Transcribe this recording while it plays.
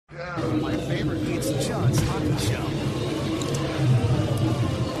My favorite. It's Judd's Hockey Show.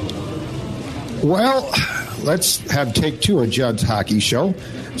 Well, let's have take two of Judd's Hockey Show.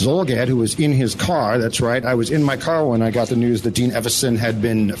 Zolgad, who was in his car, that's right, I was in my car when I got the news that Dean Evason had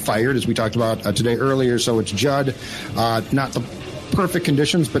been fired, as we talked about today earlier, so it's Judd. Not the perfect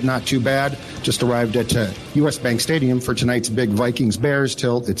conditions, but not too bad. Just arrived at U.S. Bank Stadium for tonight's big Vikings-Bears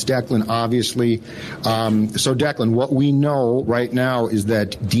tilt. It's Declan, obviously. So, Declan, what we know right now is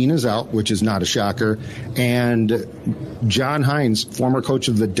that Dean is out, which is not a shocker, and John Hines, former coach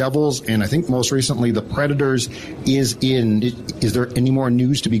of the Devils, and I think most recently the Predators, is in. Is there any more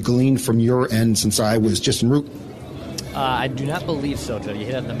news to be gleaned from your end since I was just en route? I do not believe so, Joe. You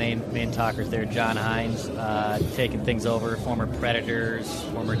hit on the main talkers there. John Hines taking things over, former Predators,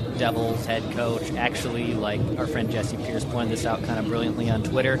 former Devils head coach. Actually, like our friend Jesse Pierce pointed this out kind of brilliantly on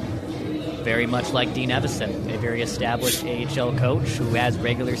Twitter, very much like Dean Evason, a very established AHL coach who has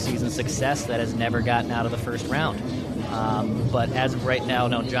regular season success that has never gotten out of the first round. But as of right now,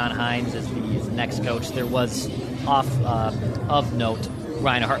 no, John Hines is the next coach. There was of note,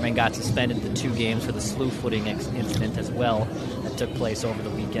 Ryan Hartman got suspended the 2 games for the slew footing incident as well that took place over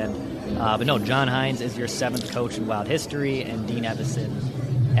the weekend. But no, John Hines is your 7th coach in Wild history, and Dean Evason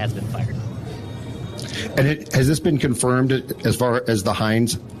has been fired. And has this been confirmed as far as the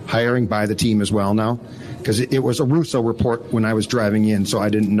Hines hiring by the team as well now? Because it was a Russo report when I was driving in, so I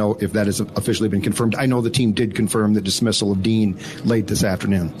didn't know if that has officially been confirmed. I know the team did confirm the dismissal of Dean late this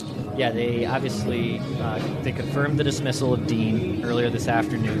afternoon. Yeah, they obviously they confirmed the dismissal of Dean earlier this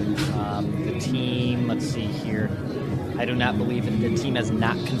afternoon. The team, let's see here, I do not believe the team has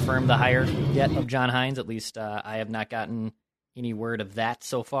not confirmed the hire yet of John Hines. At least I have not gotten any word of that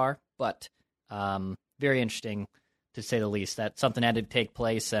so far. But very interesting, to say the least, that something had to take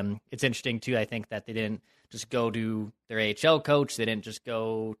place. And it's interesting, too, I think, that they didn't just go to their AHL coach. They didn't just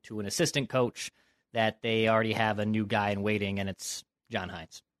go to an assistant coach, that they already have a new guy in waiting, and it's John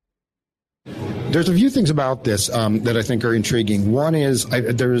Hines. There's a few things about this that I think are intriguing. One is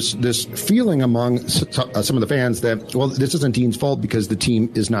there's this feeling among some of the fans that, well, this isn't Dean's fault because the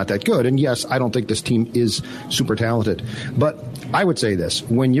team is not that good. And yes, I don't think this team is super talented. But I would say this,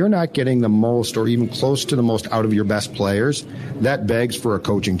 when you're not getting the most or even close to the most out of your best players, that begs for a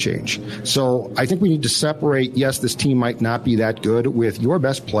coaching change. So I think we need to separate, yes, this team might not be that good with your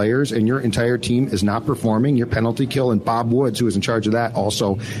best players and your entire team is not performing. Your penalty kill, and Bob Woods, who is in charge of that,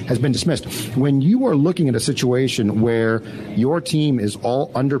 also has been dismissed. When you are looking at a situation where your team is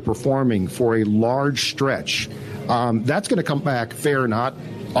all underperforming for a large stretch, that's going to come back, fair or not,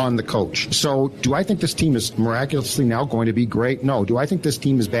 on the coach. So do I think this team is miraculously now going to be great? No. Do I think this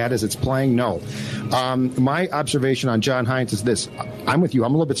team is bad as it's playing? No. My observation on John Hines is this. I'm with you.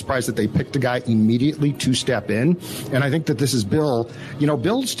 I'm a little bit surprised that they picked the guy immediately to step in. And I think that this is Bill. You know,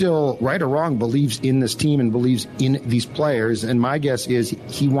 Bill still, right or wrong, believes in this team and believes in these players. And my guess is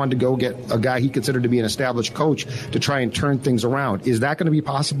he wanted to go get a guy he considered to be an established coach to try and turn things around. Is that going to be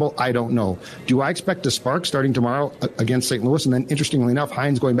possible? I don't know. Do I expect a spark starting tomorrow against St. Louis? And then, interestingly enough,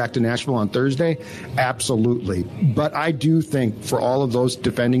 Hines going back to Nashville on Thursday? Absolutely. But I do think for all of those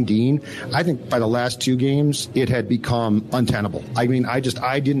defending Dean, I think by the last 2 games, it had become untenable. I mean, I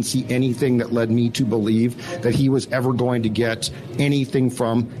didn't see anything that led me to believe that he was ever going to get anything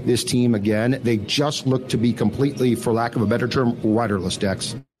from this team again. They just looked to be completely, for lack of a better term, rudderless,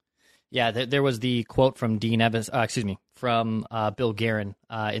 Dex. Yeah, there was the quote from from Bill Guerin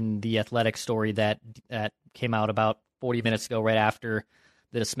in the Athletic story that came out about 40 minutes ago, right after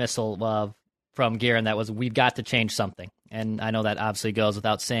the dismissal from Guerin. That was, "We've got to change something." And I know that obviously goes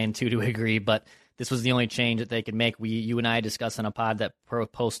without saying to agree, but this was the only change that they could make. You and I discussed on a pod that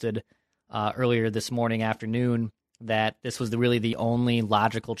posted earlier this afternoon that this was really the only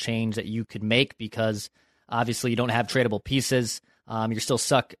logical change that you could make, because obviously you don't have tradable pieces. You're still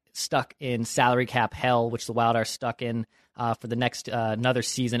stuck in salary cap hell, which the Wild are stuck in for the next another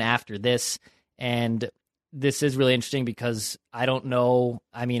season after this. And this is really interesting because I don't know.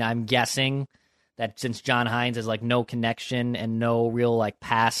 I mean, I'm guessing that since John Hines has no connection and no real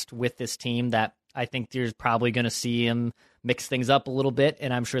past with this team, that I think you're probably going to see him mix things up a little bit,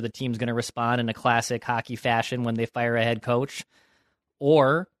 and I'm sure the team's going to respond in a classic hockey fashion when they fire a head coach.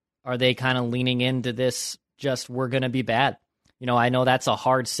 Or are they kind of leaning into this, just we're going to be bad? You know, I know that's a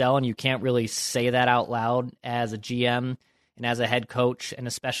hard sell, and you can't really say that out loud as a GM and as a head coach, and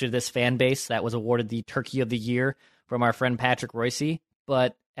especially this fan base that was awarded the Turkey of the Year from our friend Patrick Royce.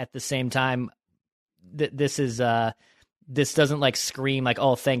 But at the same time, this doesn't scream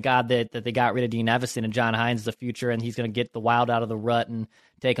oh, thank God that they got rid of Dean Evason and John Hines is the future and he's going to get the Wild out of the rut and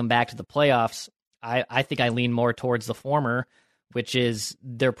take them back to the playoffs. I think I lean more towards the former, which is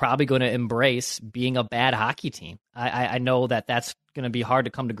they're probably going to embrace being a bad hockey team. I know that that's going to be hard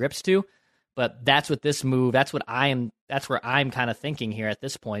to come to grips to, but that's what this move, that's where I'm kind of thinking here at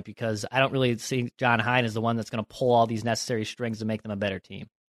this point, because I don't really see John Hein as the one that's going to pull all these necessary strings to make them a better team.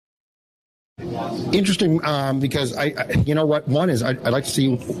 Interesting, because you know what? One is I'd like to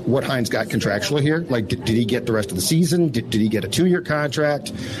see what Hines got contractually here. Like, did he get the rest of the season? Did he get a 2-year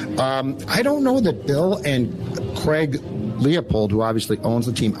contract? I don't know that Bill and Craig Leopold, who obviously owns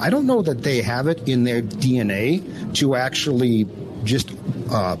the team, I don't know that they have it in their DNA to actually just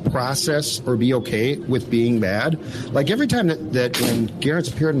process or be okay with being bad. Like every time that when Guerin's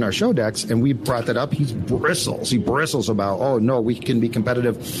appeared in our show decks and we brought that up, he bristles about, oh no, we can be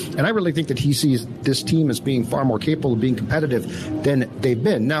competitive. And I really think that he sees this team as being far more capable of being competitive than they've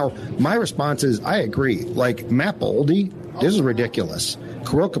been. Now, my response is I agree. Like Matt Boldy, this is ridiculous.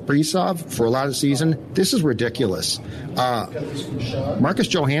 Kirill Kaprizov for a lot of the season, this is ridiculous. Marcus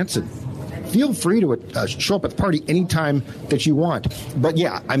Johansson, feel free to show up at the party anytime that you want. But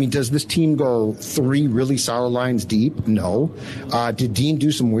yeah, I mean, does this team go 3 really solid lines deep? No. Did Dean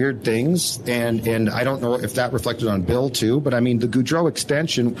do some weird things? And I don't know if that reflected on Bill too. But I mean, the Goudreau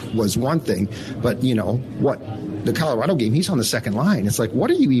extension was one thing. But you know what? The Colorado game, he's on the second line. It's like, what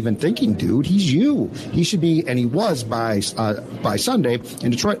are you even thinking, dude? He's you. He should be, and he was by Sunday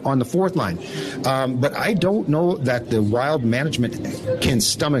in Detroit on the fourth line. But I don't know that the Wild management can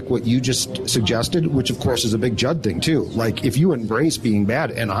stomach what you just suggested, which of course is a big Judd thing too. Like if you embrace being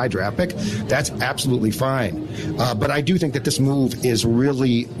bad and a high draft pick, that's absolutely fine. But I do think that this move is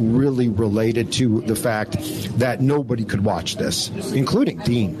really, really related to the fact that nobody could watch this, including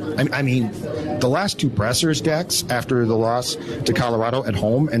Dean. I mean, the last 2 pressers, Dex, after the loss to Colorado at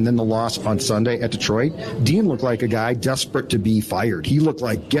home and then the loss on Sunday at Detroit, Dean looked like a guy desperate to be fired. He looked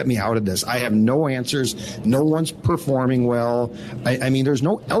like, get me out of this. I have no answers. No one's performing well. I mean, there's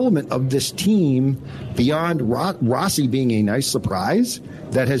no element of this team beyond Rossi being a nice surprise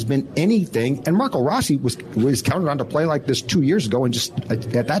that has been anything. And Marco Rossi was counted on to play like this 2 years ago and just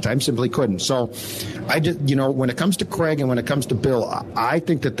at that time simply couldn't. So I just, when it comes to Craig and when it comes to Bill, I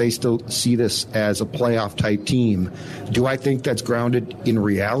think that they still see this as a playoff type team. Do I think that's grounded in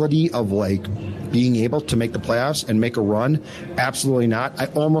reality of like being able to make the playoffs and make a run? Absolutely not. I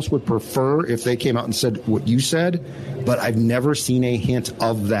almost would prefer if they came out and said what you said, but I've never seen a hint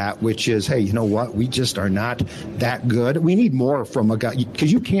of that, which is, hey, you know what? We just are not that good. We need more from a guy,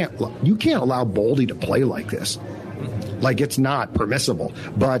 because you can't allow Boldy to play like this. Like, it's not permissible.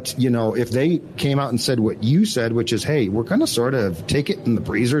 But, if they came out and said what you said, which is, hey, we're going to sort of take it in the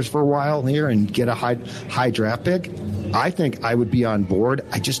breezers for a while here and get a high draft pick, I think I would be on board.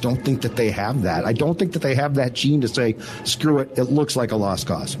 I just don't think that they have that. I don't think that they have that gene to say, screw it, it looks like a lost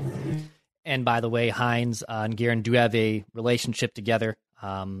cause. And by the way, Hines and Guerin do have a relationship together.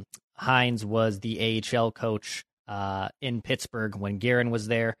 Hines was the AHL coach in Pittsburgh when Guerin was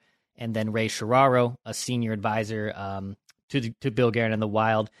there. And then Ray Sherraro, a senior advisor to Bill Guerin in the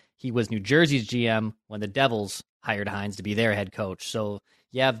Wild, he was New Jersey's GM when the Devils hired Hines to be their head coach. So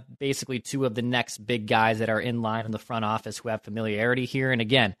you have basically 2 of the next big guys that are in line in the front office who have familiarity here. And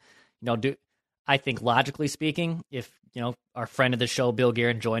again, I think logically speaking, if our friend of the show, Bill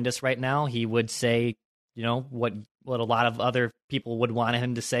Guerin, joined us right now, he would say, what a lot of other people would want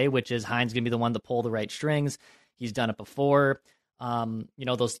him to say, which is Hines going to be the one to pull the right strings. He's done it before.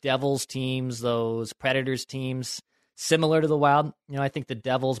 Those Devils teams, those Predators teams, similar to the Wild. I think the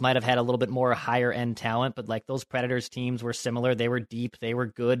Devils might have had a little bit more higher end talent, but like those Predators teams were similar. They were deep, they were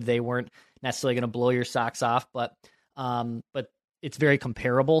good. They weren't necessarily going to blow your socks off, but it's very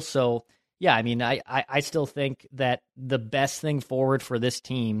comparable. So yeah, I mean, I still think that the best thing forward for this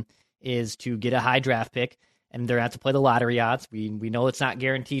team is to get a high draft pick, and they're going to have to play the lottery odds. We know it's not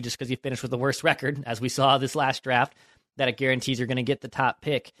guaranteed just because you finished with the worst record, as we saw this last draft, that it guarantees you're going to get the top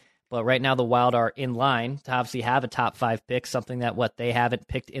pick. But right now the Wild are in line to obviously have a top 5 pick, something that they haven't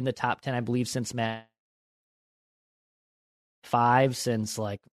picked in the top 10, I believe, since Matt 5, since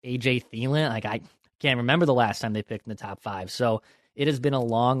like AJ Thielen. Like I can't remember the last time they picked in the top 5. So it has been a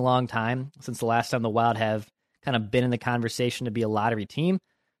long, long time since the last time the Wild have kind of been in the conversation to be a lottery team.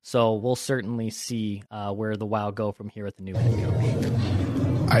 So we'll certainly see where the Wild go from here with the new head coach.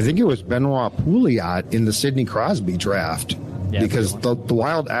 I think it was Benoit Pouliot in the Sidney Crosby draft. Yeah, because the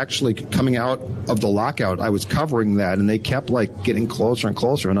Wild actually coming out of the lockout, I was covering that, and they kept like getting closer and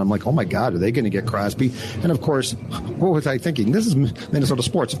closer, and I'm like, oh my God, are they going to get Crosby? And of course, what was I thinking? This is Minnesota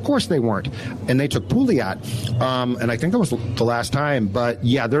sports. Of course they weren't, and they took Pouliot, and I think that was the last time. But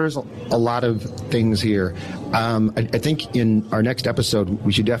yeah, there's a lot of things here. I think in our next episode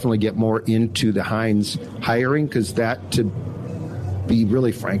we should definitely get more into the Hines hiring, because that to be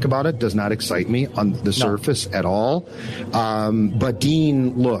really frank about it, does not excite me on the surface at all. But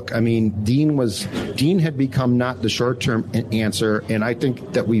Dean, look, I mean, Dean had become not the short-term answer, and I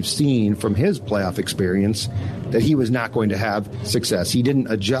think that we've seen from his playoff experience that he was not going to have success. He didn't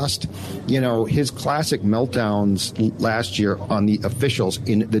adjust. His classic meltdowns last year on the officials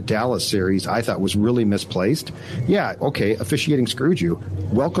in the Dallas series, I thought was really misplaced. Yeah, okay, officiating screwed you.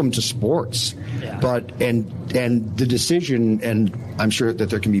 Welcome to sports. Yeah. But and the decision, and I'm sure that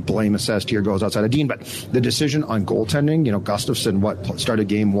there can be blame assessed here, goes outside of Dean, but the decision on goaltending, Gustafson, started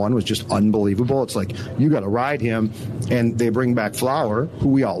game one was just unbelievable. It's like, you got to ride him, and they bring back Flower, who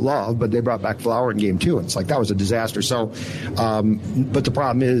we all love, but they brought back Flower in game two, and it's like, that was a disaster. So, but the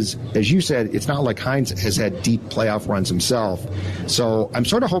problem is, as you said, it's not like Hines has had deep playoff runs himself. So I'm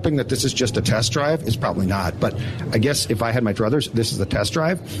sort of hoping that this is just a test drive. It's probably not, but I guess if I had my druthers, this is the test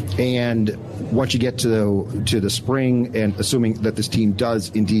drive. And once you get to the spring, and assuming that this team does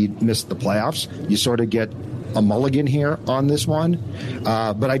indeed miss the playoffs, you sort of get a mulligan here on this one.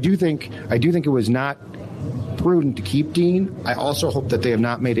 But I do think it was not prudent to keep Dean. I also hope that they have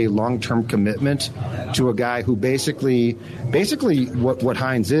not made a long-term commitment to a guy who basically what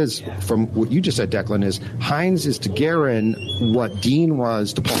Hines is, from what you just said, Declan, is Hines is to Guerin what Dean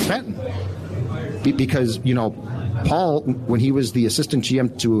was to Paul Fenton. Because, Paul, when he was the assistant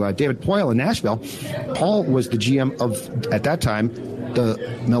GM to David Poyle in Nashville, Paul was the GM of, at that time,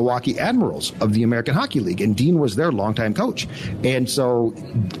 the Milwaukee Admirals of the American Hockey League, and Dean was their longtime coach. And so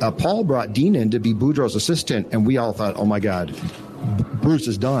Paul brought Dean in to be Boudreau's assistant, and we all thought, oh my God, Bruce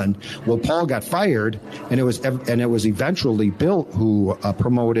is done. Well, Paul got fired, and it was eventually Bill who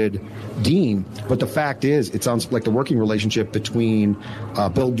promoted Dean. But the fact is, it sounds like the working relationship between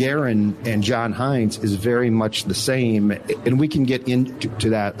Bill Guerin and John Hines is very much the same, and we can get into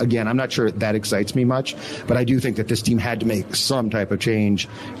that. Again, I'm not sure that excites me much, but I do think that this team had to make some type of change.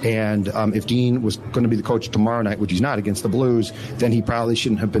 And if Dean was going to be the coach tomorrow night, which he's not against the Blues, then he probably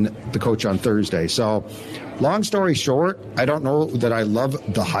shouldn't have been the coach on Thursday. So, long story short, I don't know that I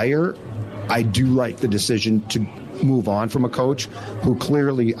love the hire. I do like the decision to move on from a coach who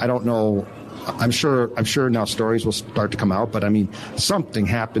clearly, I don't know, I'm sure now stories will start to come out, but I mean, something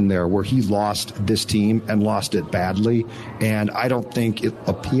happened there where he lost this team and lost it badly. And I don't think it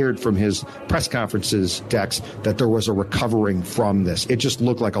appeared from his press conferences, Dex, that there was a recovering from this. It just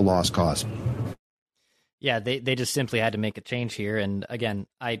looked like a lost cause. Yeah, they just simply had to make a change here. And again,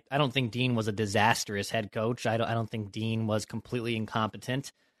 I don't think Dean was a disastrous head coach. I don't think Dean was completely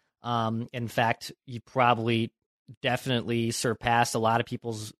incompetent. In fact, he probably definitely surpassed a lot of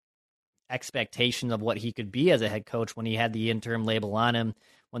people's expectations of what he could be as a head coach when he had the interim label on him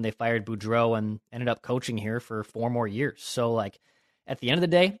when they fired Boudreau and ended up coaching here for 4 more years. So, like, at the end of the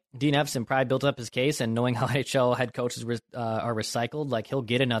day, Dean Evason probably built up his case, and knowing how NHL head coaches are recycled, like, he'll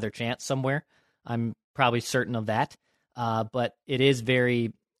get another chance somewhere. I'm probably certain of that. But it is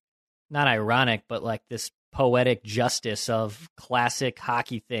very, not ironic, but like this poetic justice of classic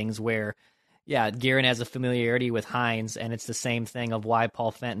hockey things where, yeah, Guerin has a familiarity with Hines, and it's the same thing of why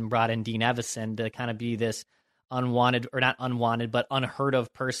Paul Fenton brought in Dean Evason to kind of be this unwanted, or not unwanted, but unheard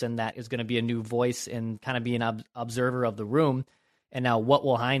of person that is going to be a new voice and kind of be an observer of the room. And now what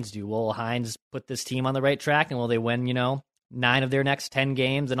will Hines do? Will Hines put this team on the right track, and will they win, 9 of their next 10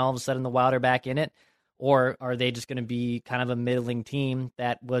 games, and all of a sudden the Wild are back in it? Or are they just going to be kind of a middling team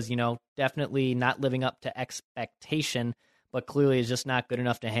that was, definitely not living up to expectation, but clearly is just not good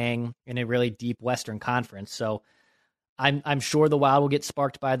enough to hang in a really deep Western Conference? So I'm sure the Wild will get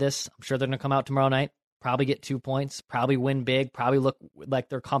sparked by this. I'm sure they're going to come out tomorrow night, probably get 2 points, probably win big, probably look like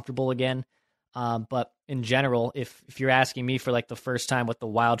they're comfortable again. But in general, if you're asking me for like the first time what the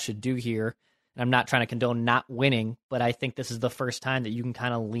Wild should do here, and I'm not trying to condone not winning, but I think this is the first time that you can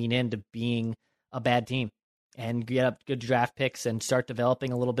kind of lean into being a bad team and get up good draft picks and start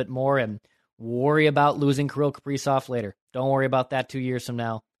developing a little bit more and worry about losing Kirill Kaprizov later. Don't worry about that 2 years from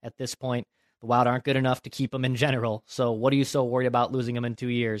now. At this point, the Wild aren't good enough to keep them in general. So what are you so worried about losing them in 2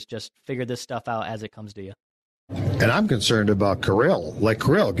 years? Just figure this stuff out as it comes to you. And I'm concerned about Kirill. Like,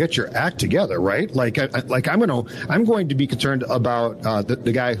 Kirill, get your act together, right? I'm going to be concerned about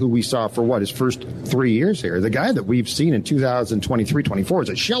the guy who we saw for his first 3 years here. The guy that we've seen in 2023-24 is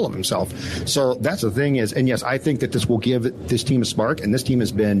a shell of himself. So that's the thing is, and yes, I think that this will give this team a spark. And this team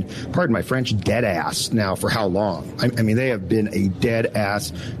has been, pardon my French, dead ass now for how long? I mean, they have been a dead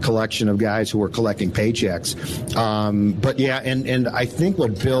ass collection of guys who are collecting paychecks. But yeah, and I think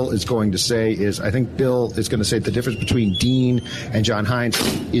what Bill is going to say is, I think Bill is going to say right? The difference between Dean and John Hines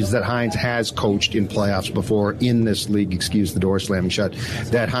is that Hines has coached in playoffs before in this league. Excuse the door slamming shut.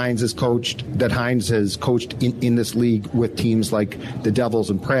 That Hines has coached in this league with teams like the Devils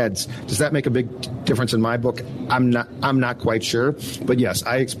and Preds. Does that make a big difference in my book? I'm not quite sure. But yes,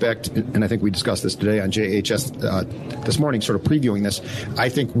 I expect, and I think we discussed this today on JHS this morning, sort of previewing this. I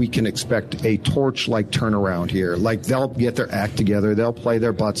think we can expect a torch-like turnaround here. Like, they'll get their act together. They'll play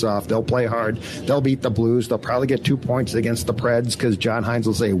their butts off. They'll play hard. They'll beat the Blues. They'll probably get 2 points against the Preds because John Hines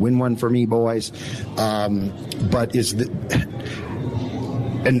will say, "Win one for me, boys." But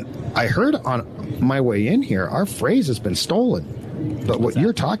and I heard on my way in here, our phrase has been stolen. But what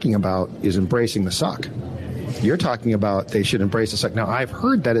you're talking about is embracing the suck. You're talking about they should embrace the suck. Now, I've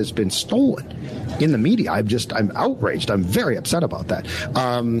heard that has been stolen in the media. I'm outraged. I'm very upset about that.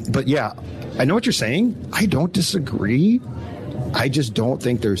 But yeah, I know what you're saying. I don't disagree. I just don't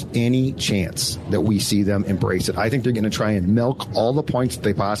think there's any chance that we see them embrace it. I think they're going to try and milk all the points that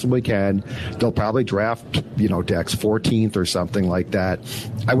they possibly can. They'll probably draft, Dex 14th or something like that.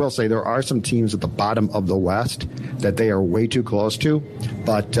 I will say there are some teams at the bottom of the West that they are way too close to,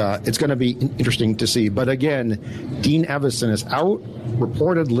 but it's going to be interesting to see. But again, Dean Evason is out,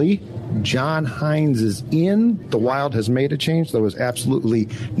 reportedly. John Hines is in. The Wild has made a change that was absolutely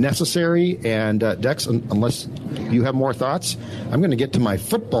necessary. And Dex, unless you have more thoughts, I'm going to get to my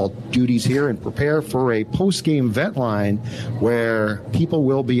football duties here and prepare for a post-game vent line where people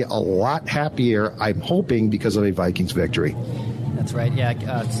will be a lot happier, I'm hoping, because of a Vikings victory. That's right. Yeah,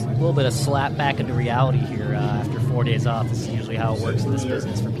 it's a little bit of slap back into reality here after 4 days off. This is usually how it works in this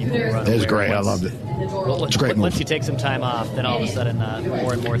business for people who run. It's great. I loved it. It's great. Once you take some time off, then all of a sudden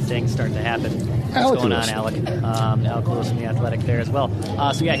more and more things start to happen. What's going on, Alec? Alec Lewis from The Athletic there as well.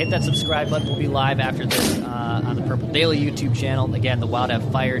 So yeah, hit that subscribe button. We'll be live after this on the Purple Daily YouTube channel. Again, the Wild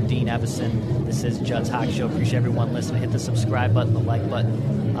have fired Dean Evason. This is Judd's Hockey Show. Appreciate everyone listening. Hit the subscribe button, the like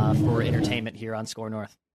button for entertainment here on Score North.